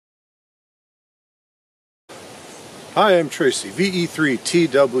Hi, I'm Tracy,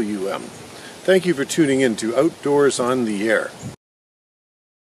 VE3TWM. Thank you for tuning in to Outdoors on the Air.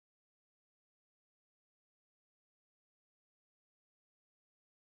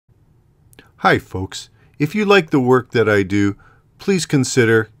 Hi folks, if you like the work that I do, please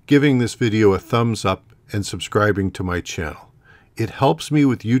consider giving this video a thumbs up and subscribing to my channel. It helps me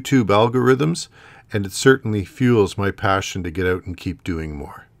with YouTube algorithms, and it certainly fuels my passion to get out and keep doing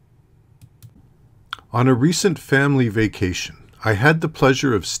more. On a recent family vacation, I had the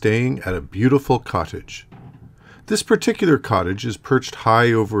pleasure of staying at a beautiful cottage. This particular cottage is perched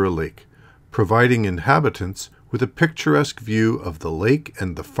high over a lake, providing inhabitants with a picturesque view of the lake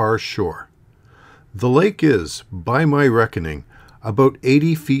and the far shore. The lake is, by my reckoning, about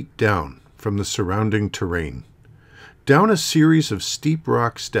 80 feet down from the surrounding terrain. Down a series of steep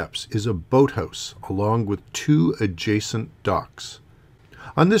rock steps is a boathouse along with 2 adjacent docks.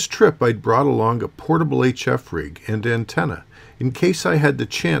 On this trip, I'd brought along a portable HF rig and antenna in case I had the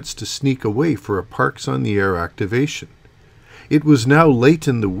chance to sneak away for a Parks on the Air activation. It was now late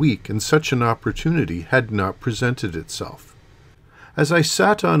in the week and such an opportunity had not presented itself. As I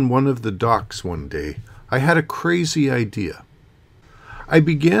sat on one of the docks one day, I had a crazy idea. I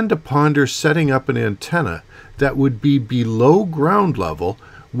began to ponder setting up an antenna that would be below ground level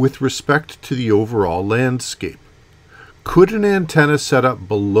with respect to the overall landscape. Could an antenna set up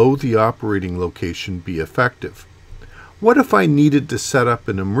below the operating location be effective? What if I needed to set up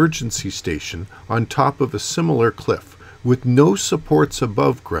an emergency station on top of a similar cliff with no supports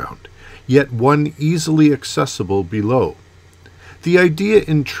above ground, yet one easily accessible below? The idea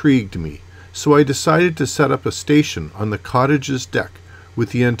intrigued me, so I decided to set up a station on the cottage's deck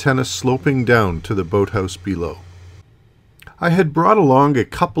with the antenna sloping down to the boathouse below. I had brought along a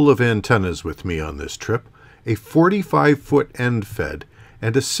couple of antennas with me on this trip, a 45-foot end fed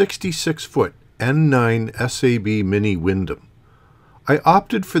and a 66-foot N9 SAB Mini Windom. I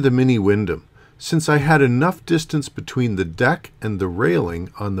opted for the Mini Windom since I had enough distance between the deck and the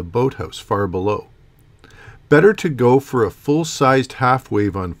railing on the boathouse far below. Better to go for a full-sized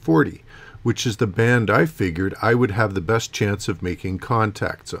half-wave on 40, which is the band I figured I would have the best chance of making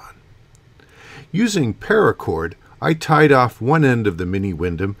contacts on. Using paracord, I tied off one end of the Mini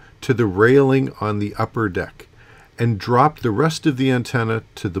Windom to the railing on the upper deck and dropped the rest of the antenna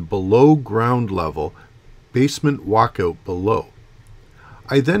to the below ground level basement walkout below.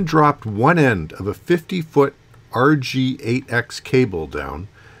 I then dropped one end of a 50-foot RG8X cable down,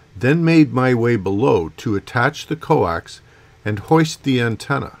 then made my way below to attach the coax and hoist the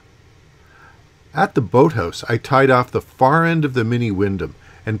antenna. At the boathouse, I tied off the far end of the Mini Windom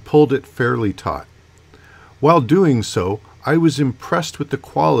and pulled it fairly taut. While doing so, I was impressed with the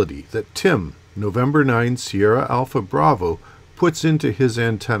quality that Tim, November 9 Sierra Alpha Bravo, puts into his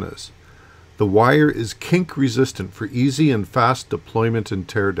antennas. The wire is kink resistant for easy and fast deployment and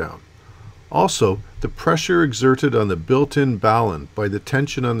teardown. Also, the pressure exerted on the built-in ballon by the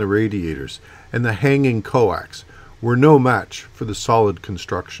tension on the radiators and the hanging coax were no match for the solid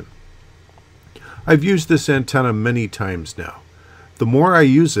construction. I've used this antenna many times now. The more I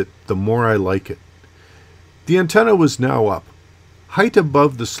use it, the more I like it. The antenna was now up. Height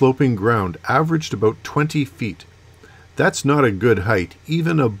above the sloping ground averaged about 20 feet. That's not a good height,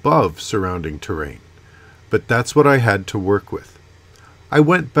 even above surrounding terrain. But that's what I had to work with. I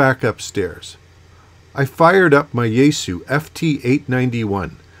went back upstairs. I fired up my Yaesu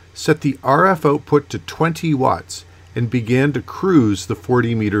FT891, set the RF output to 20 watts, and began to cruise the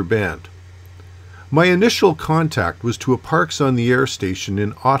 40-meter band. My initial contact was to a Parks on the Air station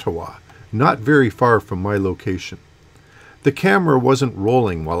in Ottawa, not very far from my location. The camera wasn't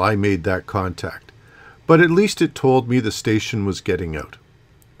rolling while I made that contact, but at least it told me the station was getting out.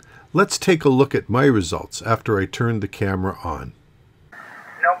 Let's take a look at my results after I turned the camera on.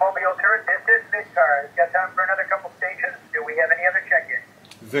 No mobile turret, this is MidCARS. Got time for another couple stations. Do we have any other check-in?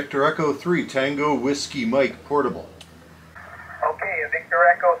 Victor Echo 3, Tango Whiskey Mike, portable. Okay, Victor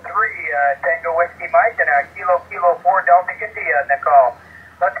Echo 3, Tango Whiskey Mike, and a Kilo 4 Delta India in the call.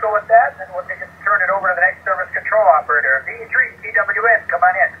 Let's go with that, and we'll turn it over to the next service control operator. VE3TWM, come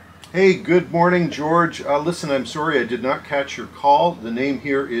on in. Hey, good morning, George. Listen, I'm sorry I did not catch your call. The name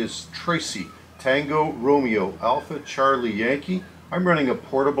here is Tracy, Tango Romeo, Alpha Charlie Yankee. I'm running a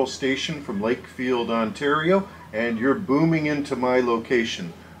portable station from Lakefield, Ontario, and you're booming into my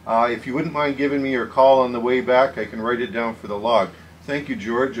location. If you wouldn't mind giving me your call on the way back, I can write it down for the log. Thank you,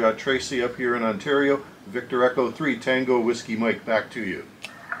 George. Tracy up here in Ontario, Victor Echo 3, Tango Whiskey Mike, back to you.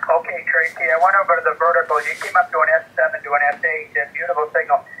 Okay, Tracy, I went over to the vertical. You came up to an S7 to an S8, a beautiful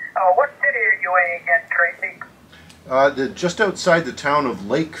signal. What city are you in again, Tracy? Just outside the town of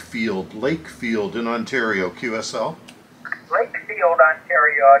Lakefield in Ontario, QSL. Lakefield,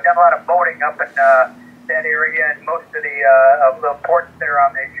 Ontario. I've done a lot of boating up in that area and most of the ports there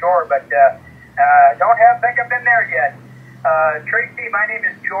on the shore, but think I've been there yet. Tracy, my name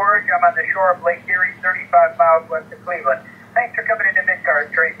is George. I'm on the shore of Lake Erie, 35 miles west of Cleveland. Thanks for coming into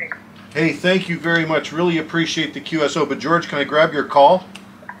MidCARS, Tracy. Hey, thank you very much. Really appreciate the QSO. But George, can I grab your call?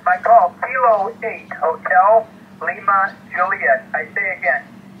 My call, Kilo 8 Hotel Lima Juliet. I say again,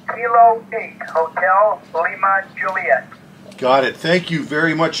 Kilo 8 Hotel Lima Juliet. Got it. Thank you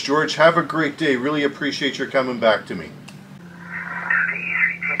very much, George. Have a great day. Really appreciate your coming back to me.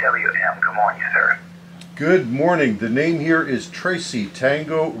 ECARS, good morning, sir. Good morning. The name here is Tracy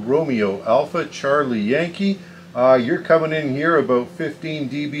Tango Romeo Alpha Charlie Yankee. You're coming in here about 15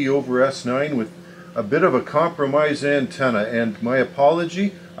 dB over S9 with a bit of a compromised antenna, and my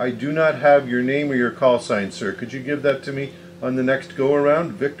apology, I do not have your name or your call sign, sir. Could you give that to me on the next go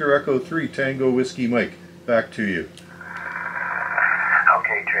around? Victor Echo 3 Tango Whiskey Mike. Back to you.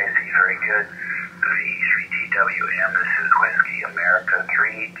 Okay, Tracy, very good. V3TWM, this is Whiskey America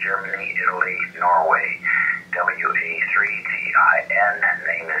 3, Germany, Italy, Norway. WA3TIN,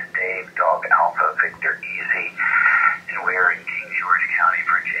 name is Dave, Dog Alpha, Victor Easy, and we're in King George County,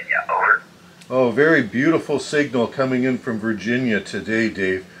 Virginia. Over. Oh, very beautiful signal coming in from Virginia today,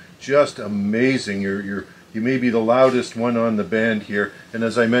 Dave. Just amazing. You may be the loudest one on the band here, and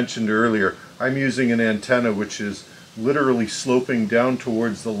as I mentioned earlier, I'm using an antenna which is literally sloping down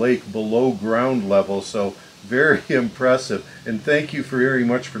towards the lake below ground level, so very impressive. And thank you very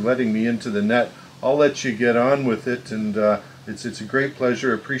much for letting me into the net. I'll let you get on with it, and it's a great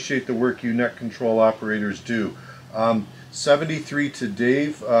pleasure. Appreciate the work you net control operators do. 73 to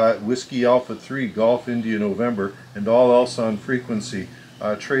Dave, Whiskey Alpha 3, Golf India November, and all else on frequency.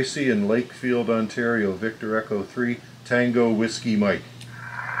 Tracy in Lakefield, Ontario, Victor Echo 3, Tango Whiskey Mike.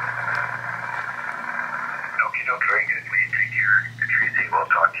 Very good. Please take care. Tracy, we'll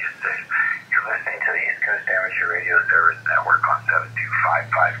talk to you soon. You're listening to the East Coast Amateur Radio Service Network on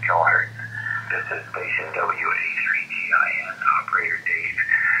 7255 kHz. This is station WA3TIN, operator Dave,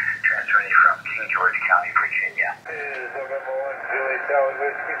 transferring you from King George County, Virginia. This is November 1, Julie Charlie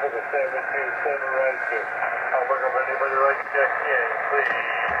Whiskey for the 727 Ragchew. I'll bring up anybody like check in, please.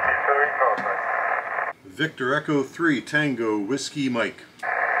 It's very common. Victor Echo 3, Tango Whiskey Mike.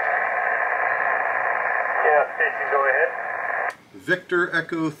 Yeah, station, go ahead. Victor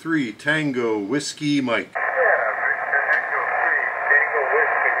Echo 3, Tango Whiskey Mike. Yeah, Victor Echo 3, Tango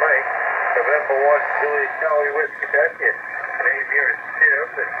Whiskey Mike. November 1, Julie Charlie Whiskey, that's it. Name here is Jim,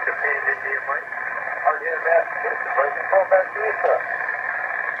 it's Japan India Mike. I'll get a Massachusetts, I can call back to you, sir.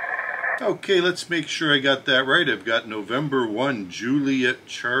 Okay, let's make sure I got that right. I've got November 1, Juliet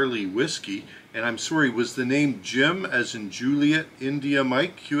Charlie Whiskey. And I'm sorry, was the name Jim as in Juliet India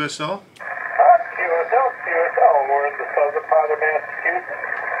Mike, QSL? QSL, we're in the southern part of Massachusetts,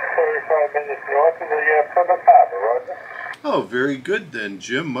 45 minutes north of the Plymouth Harbor, Roger. Oh, very good then,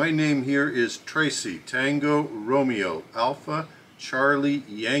 Jim. My name here is Tracy, Tango Romeo, Alpha Charlie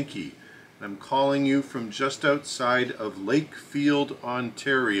Yankee. I'm calling you from just outside of Lakefield,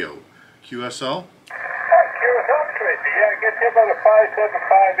 Ontario. QSL? QSL, Tracy, yeah, I get you about a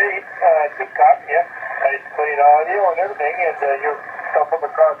 5758, good copy, yeah. Nice clean audio and everything, and you stumbled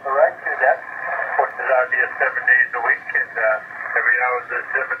across the Ragchew net, which is out here 7 days a week, and every hour is a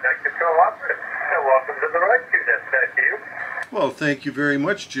different net control operator. And welcome to the Ragchew net, back to you. Well, thank you very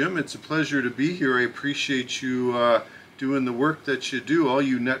much, Jim. It's a pleasure to be here. I appreciate you doing the work that you do, all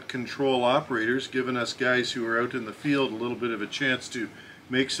you net control operators, giving us guys who are out in the field a little bit of a chance to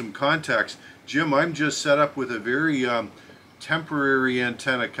make some contacts. Jim, I'm just set up with a very temporary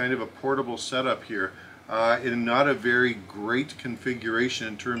antenna, kind of a portable setup here, in not a very great configuration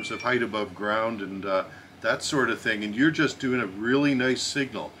in terms of height above ground and that sort of thing, and you're just doing a really nice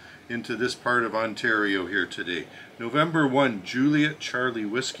signal into this part of Ontario here today. November 1, Juliet Charlie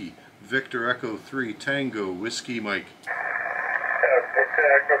Whiskey, Victor Echo 3, Tango Whiskey Mike. Victor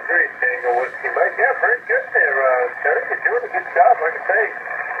Echo 3, Tango Whiskey Mike. Yeah, very good there, Terry. You're doing a good job, like I say.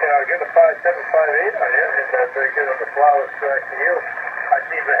 I got a 5758 on you, and very good on the flowers track to you. I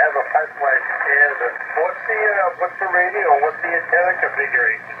seem to have a pipeline scan. What's the radio? What's the antenna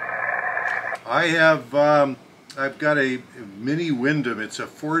configuration? I've got a mini Windom. It's a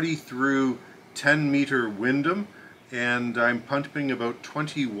 40 through 10 meter Windom, and I'm pumping about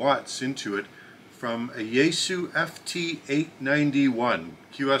 20 watts into it from a Yaesu FT891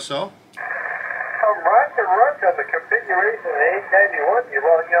 QSL. Roger, the configuration of the 891,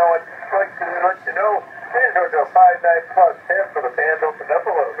 well, I'd just like to let you know, there's a 59 plus 10 for the band opened up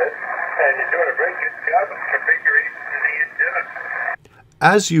a little bit, And you're doing a very good job of configuring the antenna.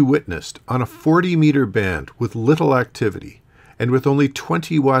 As you witnessed, on a 40-meter band with little activity and with only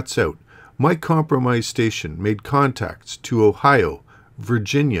 20 watts out, my compromised station made contacts to Ohio,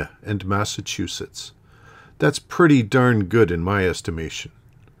 Virginia, and Massachusetts. That's pretty darn good in my estimation.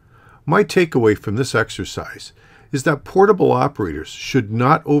 My takeaway from this exercise is that portable operators should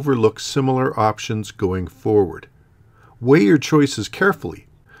not overlook similar options going forward. Weigh your choices carefully,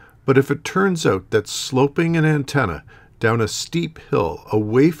 but if it turns out that sloping an antenna down a steep hill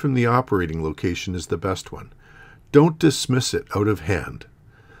away from the operating location is the best one, don't dismiss it out of hand.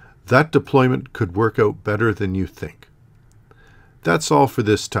 That deployment could work out better than you think. That's all for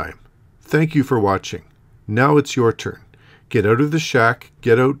this time. Thank you for watching. Now it's your turn. Get out of the shack,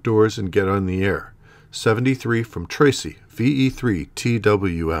 get outdoors, and get on the air. 73 from Tracy, VE3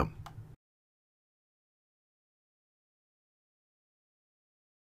 TWM.